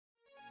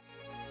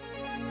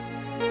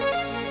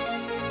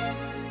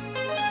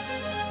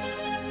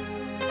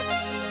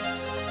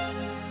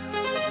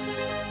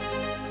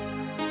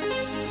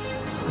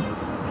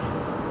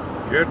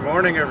Good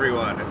morning,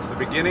 everyone. It's the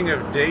beginning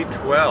of day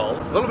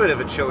 12. A little bit of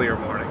a chillier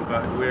morning,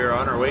 but we're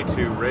on our way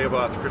to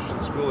Rehoboth Christian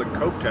School in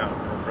Coketown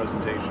for a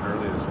presentation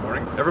early this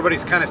morning.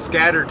 Everybody's kind of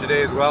scattered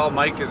today as well.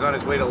 Mike is on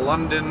his way to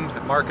London.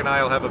 Mark and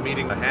I will have a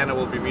meeting. Hannah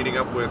will be meeting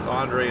up with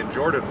Andre and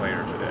Jordan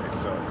later today.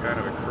 So kind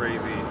of a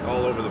crazy,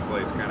 all over the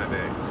place kind of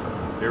day.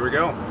 So here we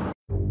go.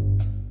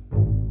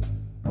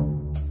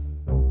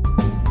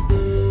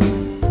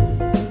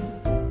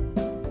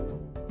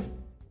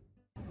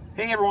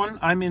 Hey everyone,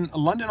 I'm in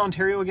London,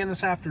 Ontario again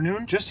this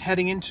afternoon, just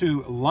heading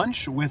into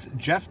lunch with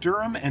Jeff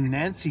Durham and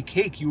Nancy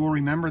Cake. You will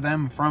remember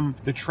them from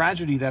the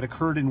tragedy that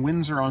occurred in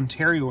Windsor,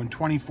 Ontario in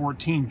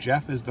 2014.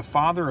 Jeff is the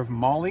father of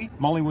Molly.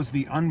 Molly was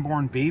the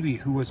unborn baby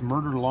who was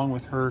murdered along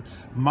with her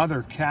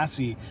mother,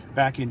 Cassie,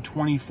 back in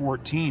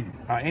 2014.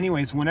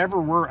 Anyways, whenever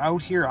we're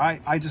out here,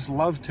 I just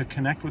love to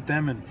connect with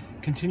them and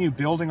continue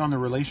building on the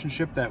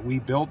relationship that we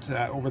built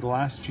over the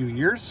last few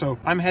years. So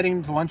I'm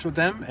heading to lunch with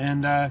them,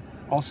 and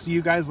I'll see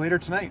you guys later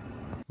tonight.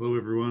 Hello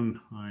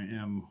everyone, I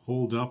am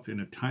holed up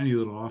in a tiny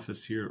little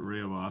office here at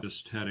Rehoboth.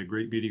 Just had a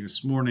great meeting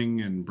this morning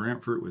in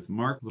Brantford with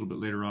Mark. A little bit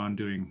later on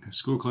doing a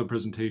school club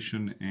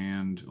presentation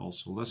and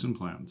also lesson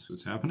plans.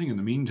 What's happening in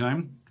the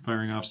meantime,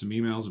 firing off some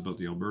emails about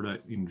the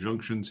Alberta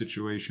injunction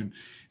situation,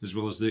 as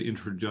well as the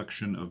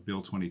introduction of Bill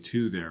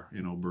 22 there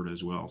in Alberta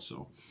as well.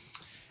 So,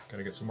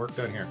 gotta get some work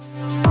done here.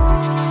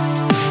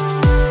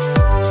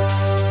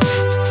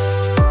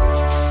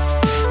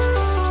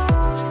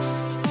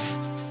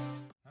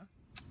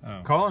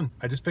 Colin,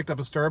 I just picked up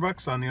a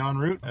Starbucks on the en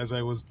route as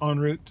I was en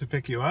route to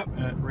pick you up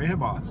at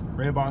Rehoboth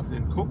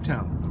in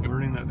Coketown.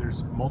 Learning that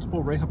there's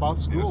multiple Rehoboth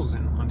schools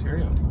in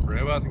Ontario.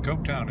 Rehoboth in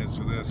Coketown is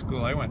the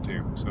school I went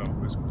to, so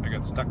I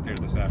got stuck there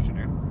this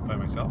afternoon by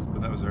myself,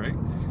 but that was all right.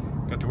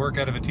 Got to work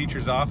out of a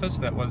teacher's office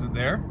that wasn't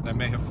there. I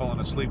may have fallen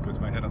asleep with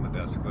my head on the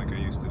desk like I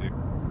used to do.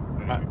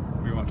 Anyway,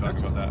 we won't talk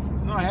about that.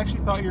 No, I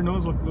actually thought your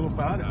nose looked a little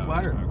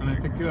flatter when I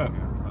picked you up.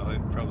 Yeah. Well,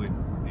 it probably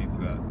needs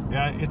that.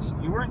 Yeah,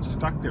 you weren't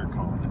stuck there,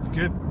 Colin. It's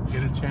good.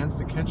 Get a chance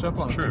to catch up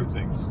on a few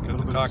things. Got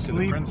to talk to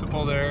the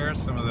principal there,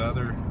 some of the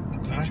other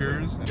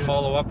teachers, and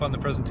follow up on the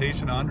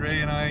presentation Andre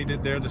and I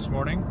did there this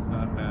morning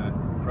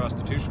on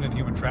prostitution and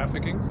human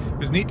trafficking. It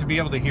was neat to be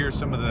able to hear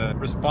some of the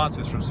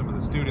responses from some of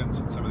the students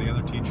and some of the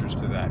other teachers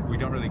to that. We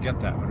don't really get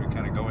that when we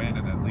kind of go in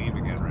and then leave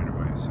again right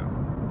away.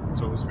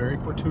 So it was very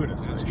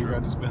fortuitous that you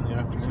got to spend the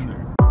afternoon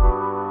there.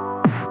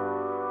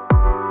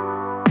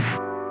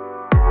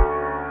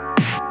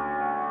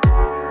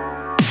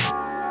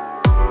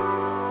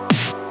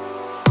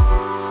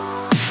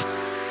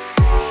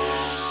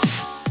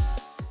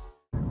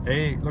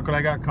 Hey, look what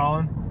I got,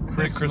 Colin.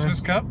 Christmas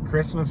cup?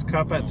 Christmas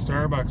cup at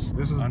Starbucks.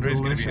 This is Andre's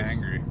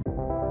delicious. Gonna be angry.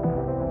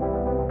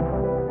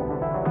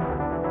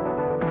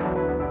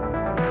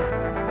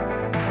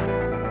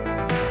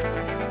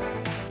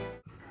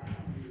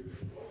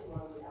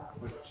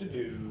 What to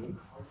do?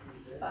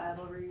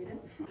 Bible reading.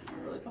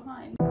 I'm really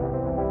behind.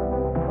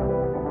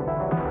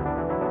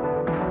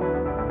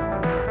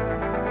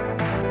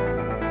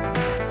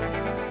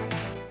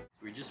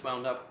 We just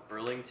wound up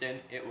Burlington.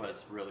 It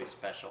was really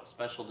special.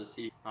 Special to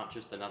see not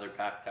just another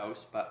packed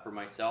house, but for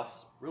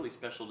myself, really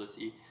special to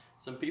see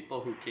some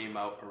people who came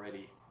out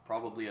already,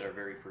 probably at our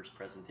very first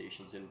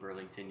presentations in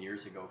Burlington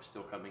years ago,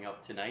 still coming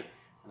out tonight,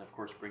 and of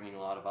course bringing a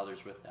lot of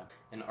others with them.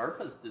 And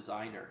ARPA's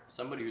designer,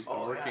 somebody who's been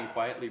working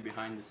quietly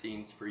behind the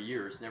scenes for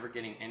years, never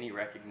getting any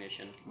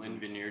recognition, Lynn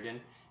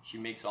Vineyarden. She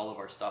makes all of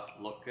our stuff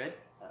look good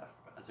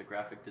as a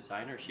graphic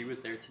designer. She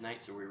was there tonight,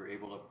 so we were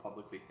able to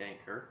publicly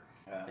thank her.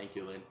 Thank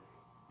you, Lynn.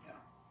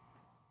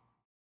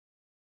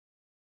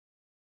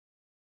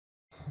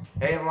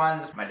 Hey everyone,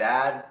 this is my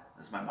dad,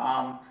 this is my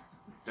mom.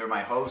 They're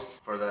my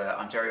hosts for the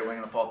Ontario Wing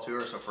of the Fall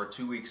Tour. So for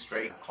 2 weeks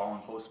straight, Colin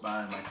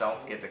Postma and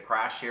myself get to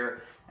crash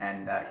here.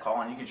 And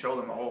Colin, you can show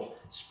them the whole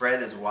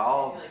spread as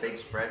well. Big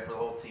spread for the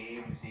whole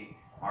team. You see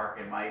Mark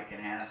and Mike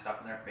and Hannah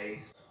stuff in their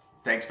face.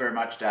 Thanks very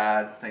much,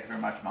 Dad. Thank you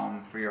very much,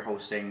 Mom, for your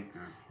hosting.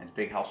 And it's a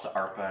big help to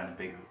ARPA and a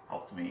big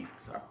help to me.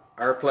 So.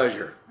 Our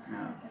pleasure.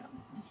 Yeah.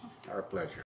 Our pleasure.